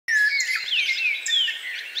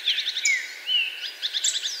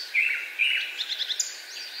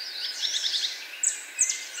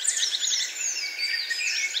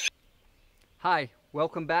Hi,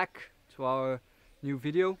 welcome back to our new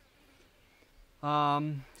video.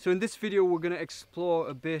 So in this video we're going to explore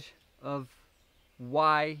a bit of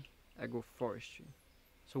why agroforestry.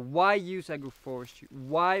 So why use agroforestry?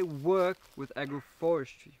 Why work with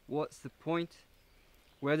agroforestry? What's the point?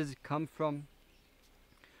 Where does it come from?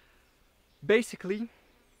 Basically,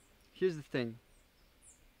 here's the thing.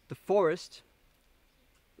 The forest,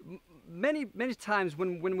 many times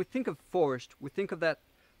when we think of forest, we think of that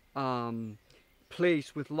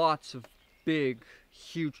place with lots of big,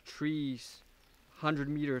 huge trees,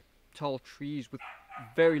 100-meter tall trees with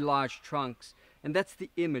very large trunks, and that's the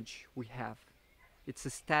image we have. It's a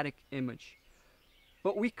static image.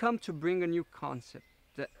 But we come to bring a new concept,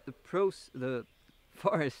 that the forest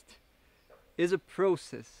is a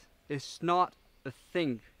process. It's not a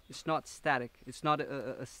thing. It's not static. It's not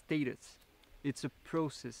a status. It's a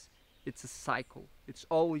process. It's a cycle. It's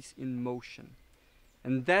always in motion.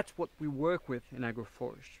 And that's what we work with in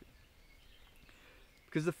agroforestry.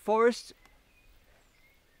 Because the forest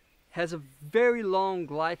has a very long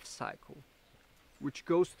life cycle, which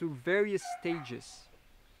goes through various stages.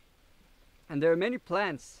 And there are many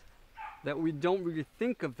plants that we don't really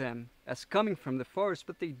think of them as coming from the forest,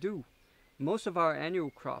 but they do. Most of our annual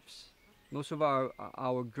crops, most of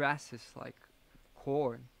our grasses like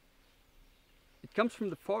corn, it comes from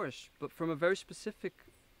the forest, but from a very specific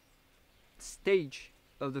stage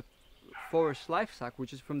of the forest life cycle,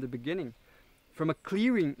 which is from the beginning, from a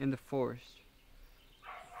clearing in the forest,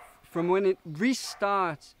 from when it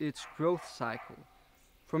restarts its growth cycle,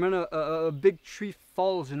 from when a big tree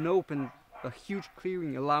falls and opens a huge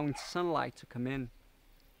clearing allowing sunlight to come in.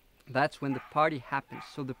 That's when the party happens.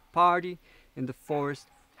 So the party in the forest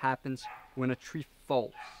happens when a tree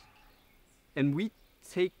falls. And we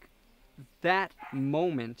take that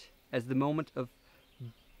moment as the moment of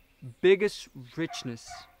biggest richness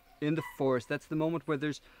in the forest. That's the moment where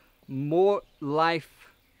there's more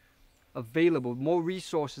life available, more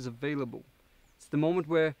resources available. It's the moment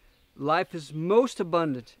where life is most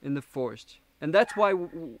abundant in the forest. And that's why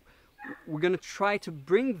we're going to try to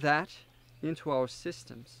bring that into our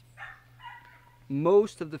systems.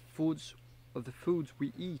 Most of the foods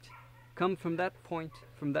we eat come from that point,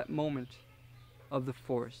 from that moment of the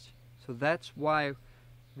forest. So that's why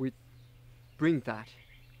we bring that.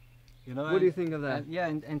 You know, what do you think of that?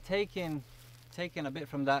 And taking a bit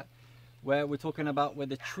from that, where we're talking about where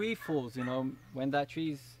the tree falls, you know, when that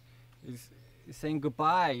tree is saying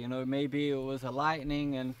goodbye, you know, maybe it was a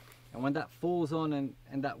lightning, and when that falls on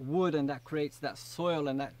and that wood, and that creates that soil,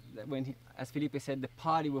 and that when as Felipe said, the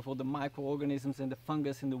party with all the microorganisms and the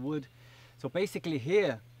fungus in the wood. So basically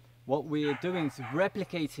here, what we're doing is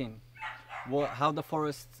replicating how the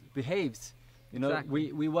forest behaves. You know,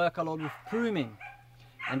 exactly. we work a lot with pruning.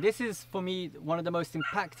 And this is, for me, one of the most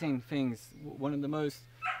impacting things, one of the most,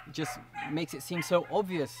 just makes it seem so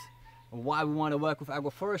obvious why we want to work with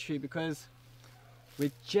agroforestry, because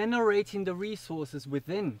we're generating the resources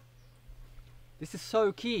within. This is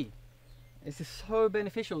so key. This is so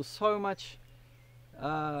beneficial, so much,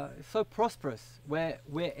 so prosperous, where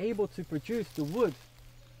we're able to produce the wood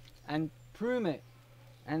and prune it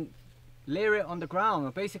and layer it on the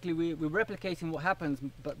ground. Basically, we're replicating what happens,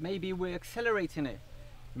 but maybe we're accelerating it.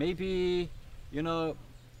 Maybe, you know,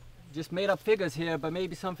 just made up figures here, but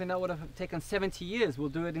maybe something that would have taken 70 years, we'll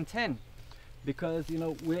do it in 10. Because, you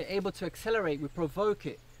know, we're able to accelerate, we provoke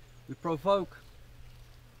it. We provoke,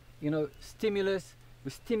 you know, stimulus,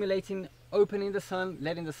 we're stimulating, opening the sun,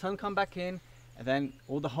 letting the sun come back in, and then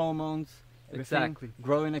all the hormones, exactly,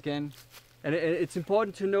 growing again. And it's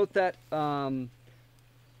important to note that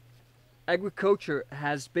agriculture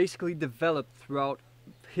has basically developed throughout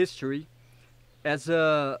history as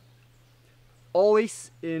always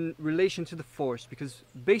in relation to the forest, because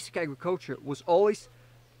basic agriculture was always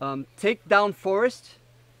take down forest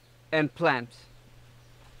and plant,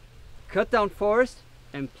 cut down forest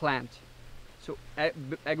and plant. So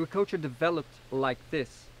agriculture developed like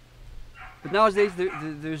this. But nowadays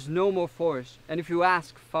there's no more forest, and if you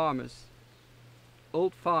ask farmers,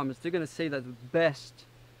 old farmers, they're gonna say that the best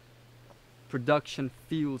production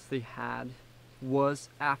fields they had was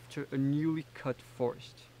after a newly cut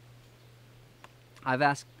forest. I've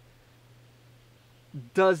asked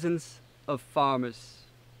dozens of farmers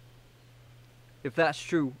if that's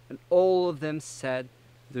true, and all of them said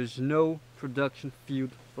there's no production field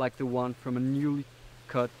like the one from a newly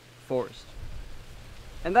cut forest.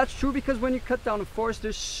 And that's true because when you cut down a forest,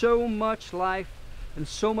 there's so much life and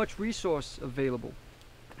so much resource available,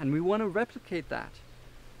 and we want to replicate that.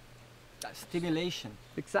 That stimulation.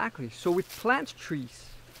 Exactly. So we plant trees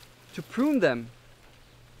to prune them,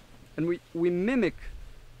 and we mimic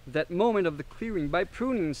that moment of the clearing by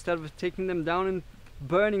pruning instead of taking them down and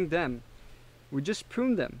burning them. We just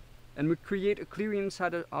prune them and we create a clearing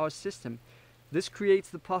inside of our system. This creates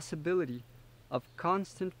the possibility of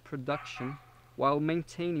constant production while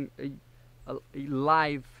maintaining a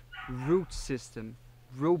live root system,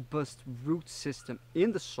 robust root system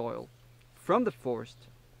in the soil from the forest,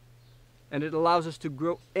 and it allows us to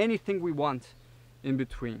grow anything we want in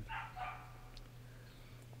between.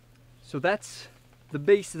 So that's the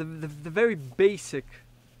very basic,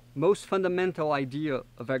 most fundamental idea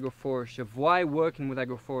of agroforestry, of why working with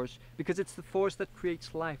agroforestry, because it's the forest that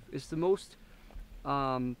creates life. It's the most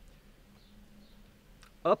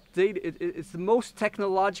updated, it's the most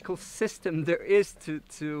technological system there is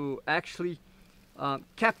to actually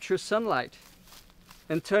capture sunlight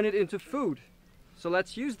and turn it into food. So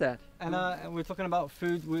let's use that. And we're talking about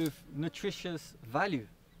food with nutritious value,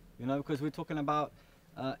 you know, because we're talking about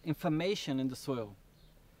information in the soil.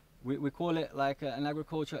 We call it like an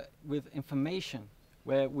agriculture with information,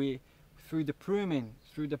 where we, through the pruning,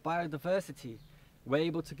 through the biodiversity, we're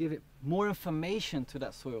able to give it more information to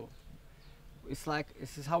that soil. It's like,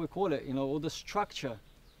 this is how we call it, you know, all the structure,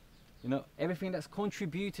 you know, everything that's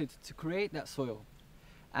contributed to create that soil.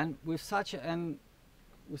 And with such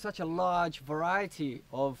a large variety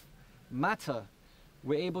of matter,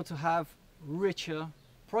 we're able to have richer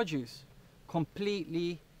produce,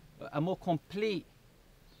 a more complete,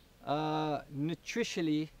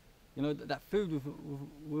 nutritionally, you know, that food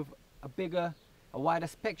with a wider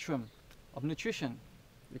spectrum of nutrition.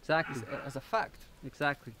 Exactly. As a fact.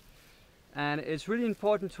 Exactly. And it's really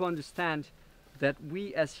important to understand that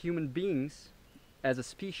we as human beings, as a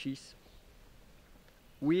species,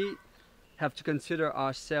 we have to consider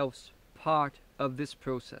ourselves part of this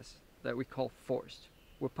process that we call forest.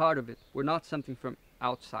 We're part of it. We're not something from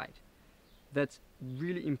outside. That's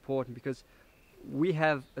really important, because we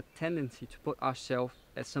have a tendency to put ourselves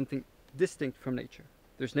as something distinct from nature.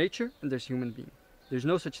 There's nature and there's human being. There's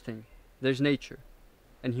no such thing. There's nature,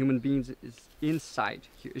 and human beings is inside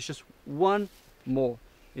here. It's just one more.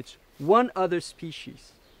 It's one other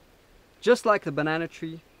species. Just like the banana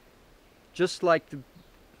tree, just like the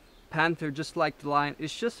panther, just like the lion,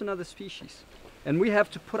 it's just another species. And we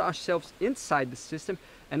have to put ourselves inside the system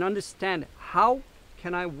and understand, how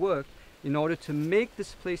can I work in order to make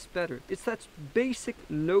this place better? It's that basic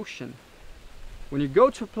notion. When you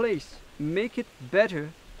go to a place, make it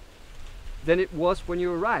better than it was when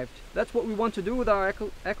you arrived. That's what we want to do with our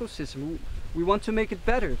ecosystem. We want to make it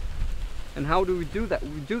better. And how do we do that?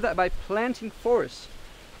 We do that by planting forests.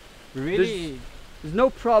 Really? There's no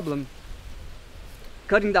problem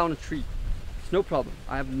cutting down a tree. It's no problem.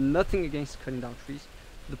 I have nothing against cutting down trees.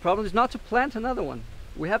 The problem is not to plant another one.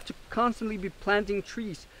 We have to constantly be planting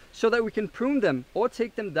trees so that we can prune them or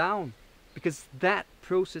take them down, because that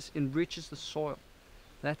process enriches the soil.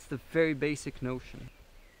 That's the very basic notion.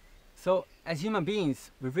 So as human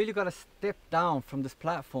beings, we've really got to step down from this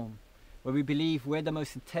platform where we believe we're the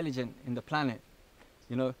most intelligent in the planet.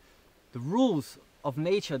 You know, the rules of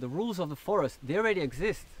nature, the rules of the forest, they already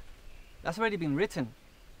exist. That's already been written.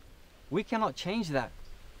 We cannot change that.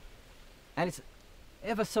 And it's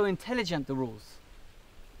ever so intelligent, the rules.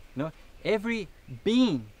 You know, every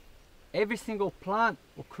being, every single plant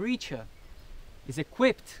or creature is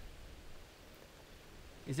equipped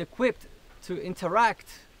to interact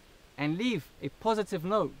and leave a positive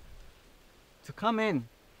note, to come in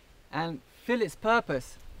and fill its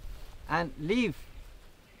purpose and leave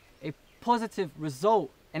a positive result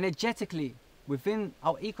energetically within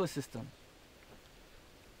our ecosystem.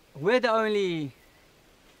 We're the only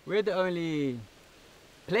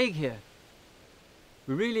plague here.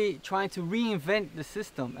 We're really trying to reinvent the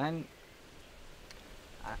system, and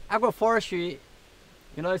agroforestry,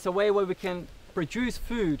 you know, it's a way where we can produce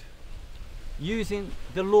food using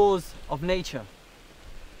the laws of nature.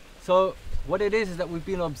 So what it is that we've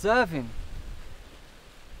been observing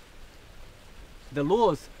the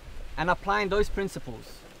laws and applying those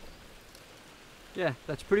principles. Yeah,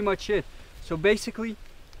 that's pretty much it. So basically,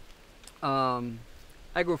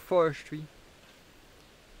 agroforestry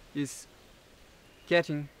is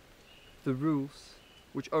getting the rules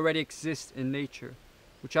which already exist in nature,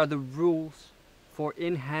 which are the rules for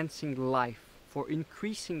enhancing life, for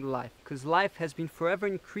increasing life, because life has been forever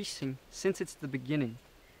increasing since it's the beginning.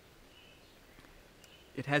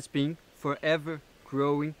 It has been forever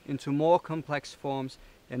growing into more complex forms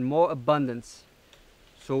and more abundance.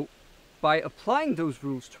 So by applying those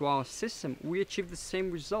rules to our system, we achieve the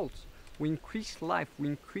same results. We increase life, we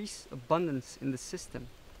increase abundance in the system.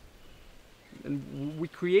 And we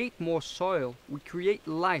create more soil, we create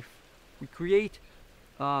life, we create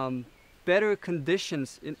better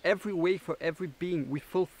conditions in every way for every being. We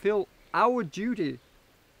fulfill our duty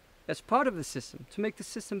as part of the system to make the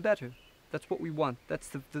system better. That's what we want. That's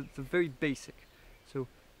the very basic. So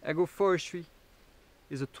agroforestry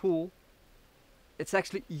is a tool. It's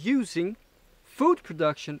actually using food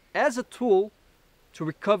production as a tool to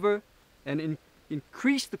recover and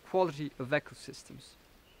increase the quality of ecosystems.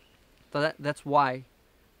 So that's why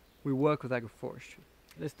we work with agroforestry.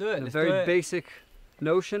 Let's do it. A very basic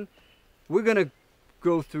notion. We're gonna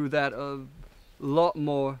go through that a lot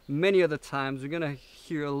more many other times. We're gonna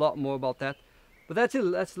hear a lot more about that. But that's it.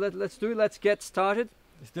 Let's do it. Let's get started.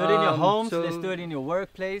 Let's do it in your homes. Let's do it in your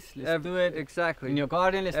workplace. Let's do it exactly in your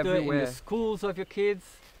garden. Let's everywhere. do it in the schools of your kids.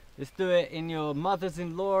 Let's do it in your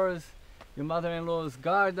mothers-in-laws, your mother-in-law's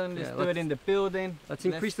garden. Let's do it in the building. Let's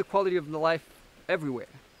increase the quality of the life everywhere.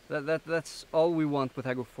 That's all we want with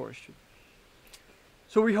agroforestry.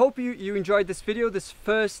 So we hope you enjoyed this video, this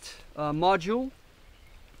first module,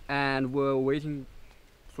 and we're waiting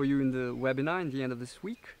for you in the webinar in the end of this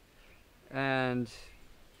week. And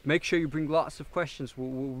make sure you bring lots of questions. We're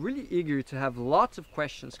really eager to have lots of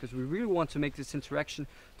questions because we really want to make this interaction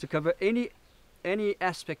to cover any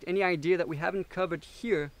aspect, any idea that we haven't covered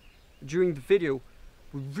here during the video.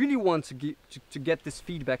 We really want to get this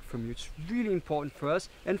feedback from you. It's really important for us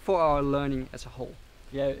and for our learning as a whole.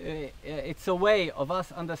 Yeah, it's a way of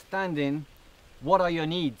us understanding what are your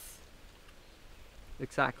needs.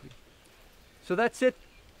 Exactly. So that's it.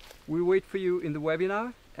 We wait for you in the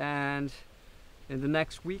webinar, and in the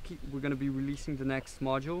next week we're going to be releasing the next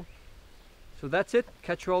module. So that's it.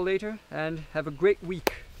 Catch you all later and have a great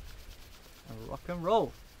week. Rock and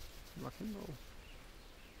roll. Rock and roll.